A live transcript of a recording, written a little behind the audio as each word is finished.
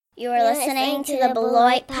You are listening to the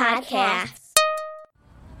Beloit Podcast.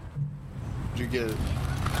 Did you get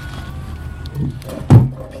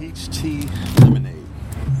peach tea lemonade?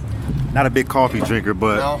 Not a big coffee drinker,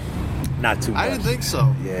 but No, not too much. I didn't think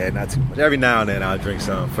so. Yeah, not too much. Every now and then I'll drink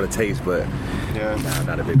some for the taste, but Yeah.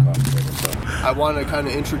 not a big coffee drinker. So. I want to kind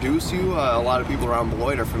of introduce you. A lot of people around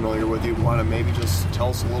Beloit are familiar with you. Want to maybe just tell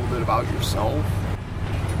us a little bit about yourself?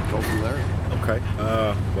 Go from there. Okay.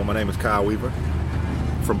 Well, my name is Kyle Weaver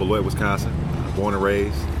from Beloit, Wisconsin. Born and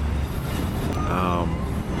raised. I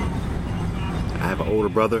have an older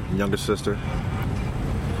brother and younger sister.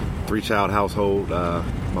 3-child household.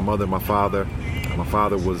 My mother and my father. My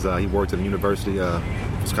father was he worked at the University of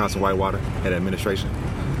Wisconsin Whitewater, head of administration.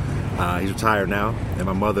 He's retired now, and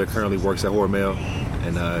my mother currently works at Hormel,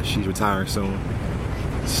 and she's retiring soon.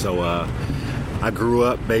 So I grew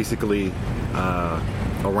up basically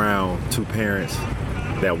around two parents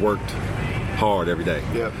that worked hard every day.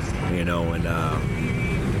 Yep. You know, and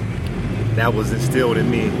that was instilled in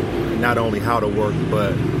me not only how to work,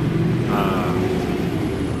 but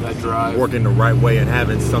That drive. working the right way and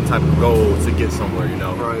having some type of goal to get somewhere, you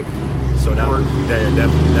know. Right. So that Work.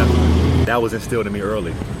 that was instilled in me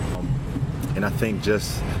early. And I think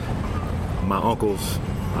just my uncles,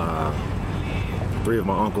 3 of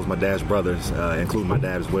my uncles, my dad's brothers, including my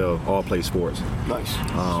dad as well, all play sports. Nice.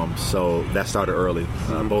 So that started early.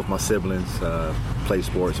 Both my siblings play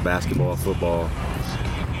sports, basketball, football.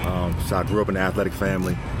 So I grew up in an athletic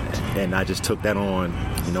family, and I just took that on,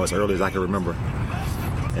 you know, as early as I can remember.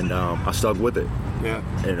 And I stuck with it. Yeah.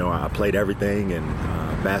 You know, I played everything, and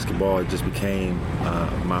basketball just became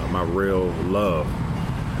my real love.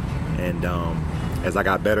 And as I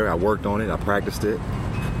got better, I worked on it. I practiced it,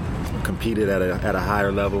 competed at a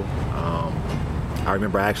higher level. I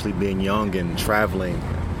remember actually being young and traveling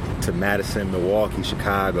to Madison, Milwaukee,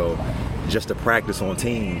 Chicago, just to practice on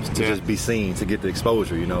teams, to just be seen, to get the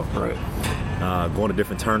exposure, you know. Right. Going to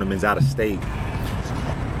different tournaments out of state.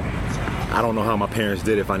 I don't know how my parents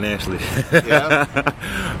did it financially. Yeah.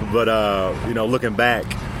 But, you know, looking back,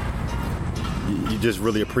 you just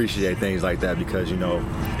really appreciate things like that because, you know,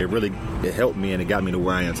 it helped me and it got me to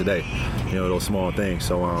where I am today. You know, those small things.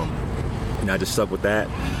 So, you know, I just stuck with that.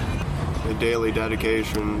 The daily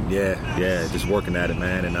dedication. Yeah, just working at it,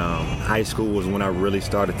 man. And high school was when I really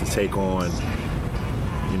started to take on,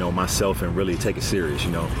 you know, myself and really take it serious,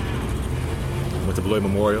 you know. Went to Beloit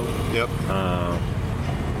Memorial. Yep.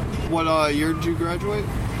 What year did you graduate?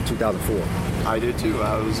 2004. I did too.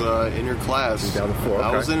 I was in your class. 2004, okay.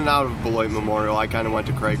 I was in and out of Beloit Memorial. I kind of went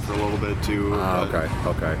to Craig for a little bit too.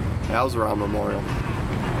 Okay. Yeah, I was around Memorial.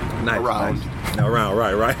 Nice. Around. Nice. No, around,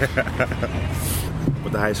 right.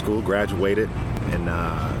 Went to high school, graduated, and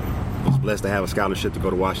was blessed to have a scholarship to go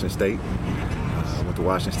to Washington State. Went to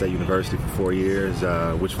Washington State University for 4 years,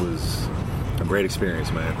 which was a great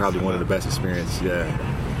experience, man. Probably one of the best experiences,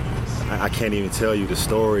 yeah. I can't even tell you the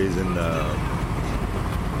stories and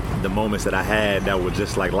the moments that I had that were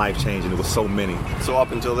just like life-changing. It was so many. So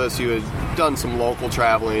up until this, you had done some local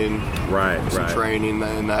traveling, some training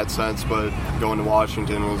in that sense, but going to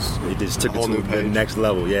Washington was it just took a whole it new to page. the next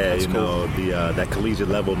level. Yeah, That's you cool. know, that collegiate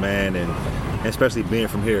level, man, and especially being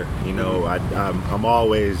from here. You know, I'm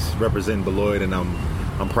always representing Beloit, and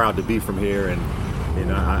I'm proud to be from here. And you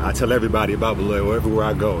know, I tell everybody about Beloit everywhere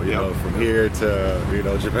I go. You know, from here to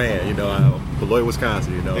Japan. You know, Beloit,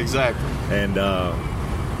 Wisconsin. You know, Exactly. and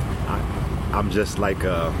I'm just like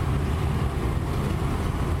I'm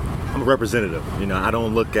a representative. You know, I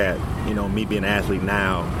don't look at me being an athlete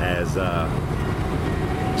now as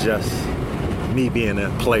just me being a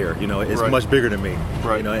player. You know, it's much bigger than me.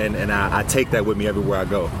 Right. You know, and I take that with me everywhere I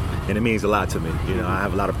go, and it means a lot to me. You know, I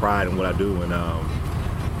have a lot of pride in what I do, and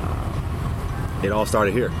it all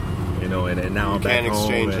started here. You know, and now I'm back home. You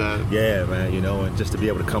can't exchange that. Yeah, man. You know, and just to be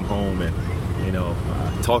able to come home and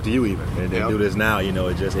talk to you even and do this now, you know,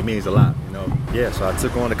 it means a lot, you know. Yeah, so I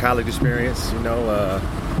took on the college experience, you know.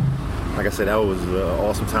 Like I said, that was an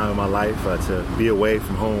awesome time in my life to be away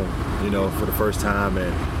from home, you know, for the first time,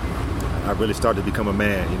 and I really started to become a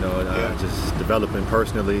man, you know, just developing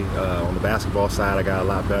personally. On the basketball side, I got a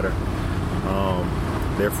lot better.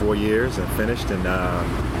 There 4 years and finished, and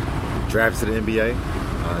drafted to the NBA,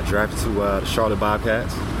 drafted to the Charlotte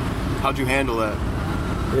Bobcats. How'd you handle that?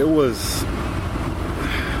 It was...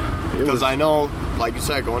 Because I know, like you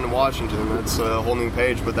said, going to Washington, that's a whole new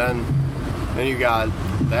page. But then you got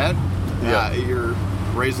that. Yeah. You're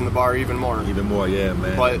raising the bar even more. Even more, yeah,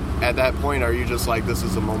 man. But at that point, are you just like, this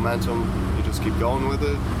is a momentum? You just keep going with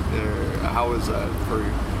it? Or how is that for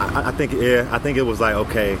you? I think it was like,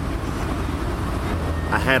 okay,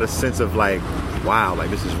 I had a sense of like, wow, like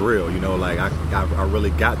this is real, you know, like I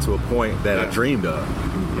really got to a point that I dreamed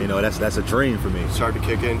of. You know, that's a dream for me. It's hard to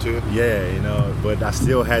kick into. Yeah, you know, but I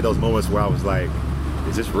still had those moments where I was like,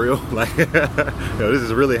 is this real? Like, you know, this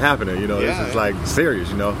is really happening, you know, this is like serious,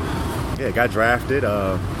 you know. Yeah, got drafted,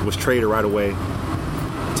 was traded right away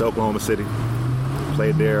to Oklahoma City.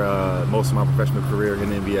 Played there most of my professional career in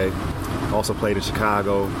the NBA. Also played in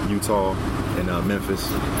Chicago, Utah, and Memphis.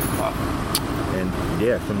 Wow. And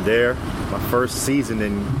yeah, from there, my first season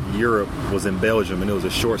in Europe was in Belgium, and it was a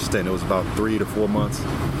short stint. It was about 3 to 4 months.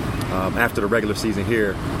 After the regular season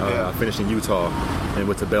here, I finished in Utah and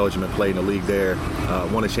went to Belgium and played in the league there.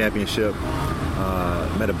 Won a championship.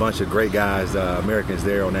 Met a bunch of great guys, Americans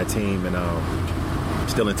there on that team, and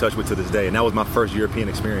still in touch with to this day. And that was my first European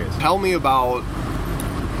experience. Tell me about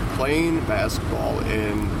playing basketball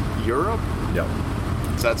in Europe.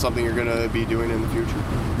 Yeah. Is that something you're going to be doing in the future?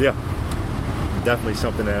 Yeah. Definitely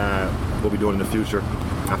something that I will be doing in the future.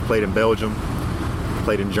 I've played in Belgium,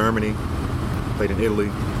 played in Germany, played in Italy,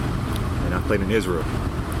 and I played in Israel.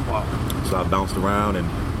 Wow. So I bounced around and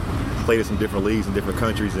played in some different leagues in different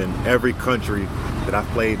countries, and every country that I've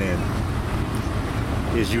played in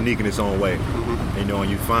is unique in its own way. Mm-hmm. You know,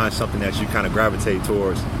 and you find something that you kind of gravitate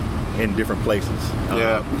towards in different places.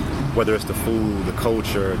 Whether it's the food, the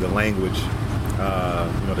culture, the language,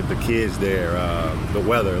 you know, the kids there, the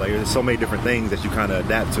weather. Like, there's so many different things that you kind of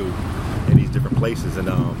adapt to in these different places, and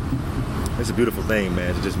it's a beautiful thing,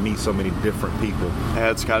 man, to just meet so many different people.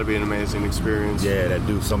 Yeah, it's got to be an amazing experience. Yeah, that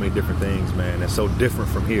do so many different things, man. That's so different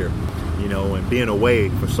from here, you know, and being away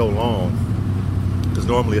for so long, because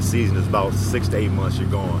normally a season is about 6 to 8 months you're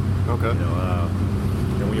gone. Okay. You know,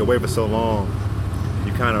 and when you're away for so long,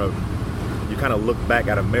 you kind of look back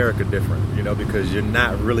at America different, you know, because you're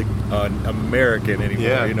not really an American anymore.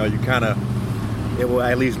 Yeah. You know, you kind of, well,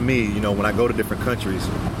 at least me, you know, when I go to different countries,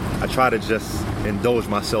 I try to just indulge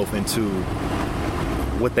myself into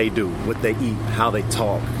what they do, what they eat, how they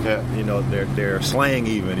talk. Yeah. You know, their slang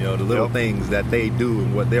even, you know, the little things that they do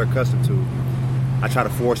and what they're accustomed to. I try to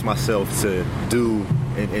force myself to do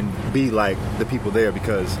and be like the people there,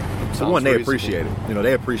 because for one, they appreciate it. You know,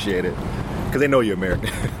 they appreciate it because they know you're American.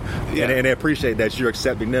 Yeah. and they appreciate that you're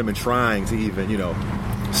accepting them and trying to even, you know,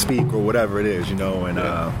 speak or whatever it is, you know, and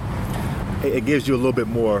it gives you a little bit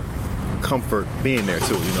more comfort being there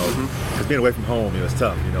too, you know, because being away from home, you know, it's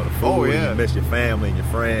tough, you know, the food, you miss your family and your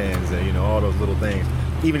friends and, you know, all those little things.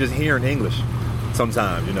 Even just hearing English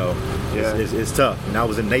sometimes, you know, it's tough. And I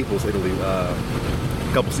was in Naples, Italy, a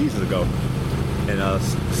couple seasons ago, and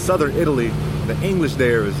southern Italy, the English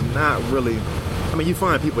there is not really, I mean, you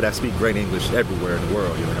find people that speak great English everywhere in the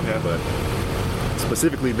world, you know what I mean, but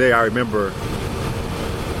specifically there, I remember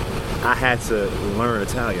I had to learn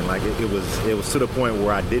Italian. Like it was to the point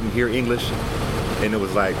where I didn't hear English, and it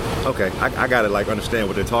was like, okay, I gotta like understand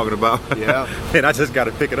what they're talking about. Yeah. And I just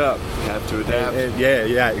gotta pick it up. You have to adapt. And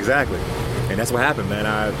yeah, exactly. And that's what happened, man.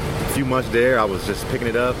 A few months there, I was just picking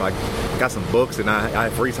it up. I got some books, and I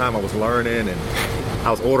had free time. I was learning, and I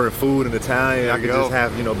was ordering food in Italian. I could just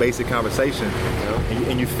have, you know, basic conversation,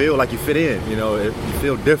 and you feel like you fit in. You know, you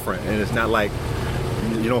feel different, and it's not like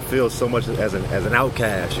you don't feel so much as an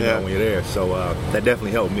outcast, you know, when you're there. So that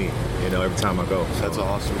definitely helped me, you know, every time I go. So. That's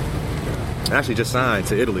awesome. I actually just signed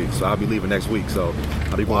to Italy, so I'll be leaving next week. So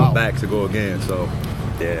I'll be going back to go again. So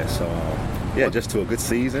just to a good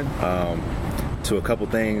season, to a couple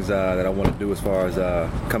things that I want to do as far as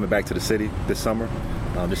coming back to the city this summer.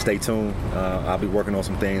 Just stay tuned. I'll be working on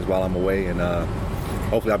some things while I'm away, and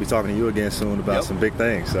hopefully I'll be talking to you again soon about some big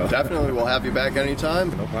things. So definitely, we'll have you back anytime.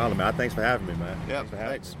 No problem, man. Thanks for having me, man. Yeah,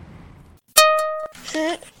 thanks.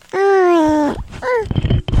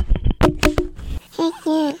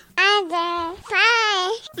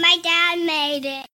 My dad made it.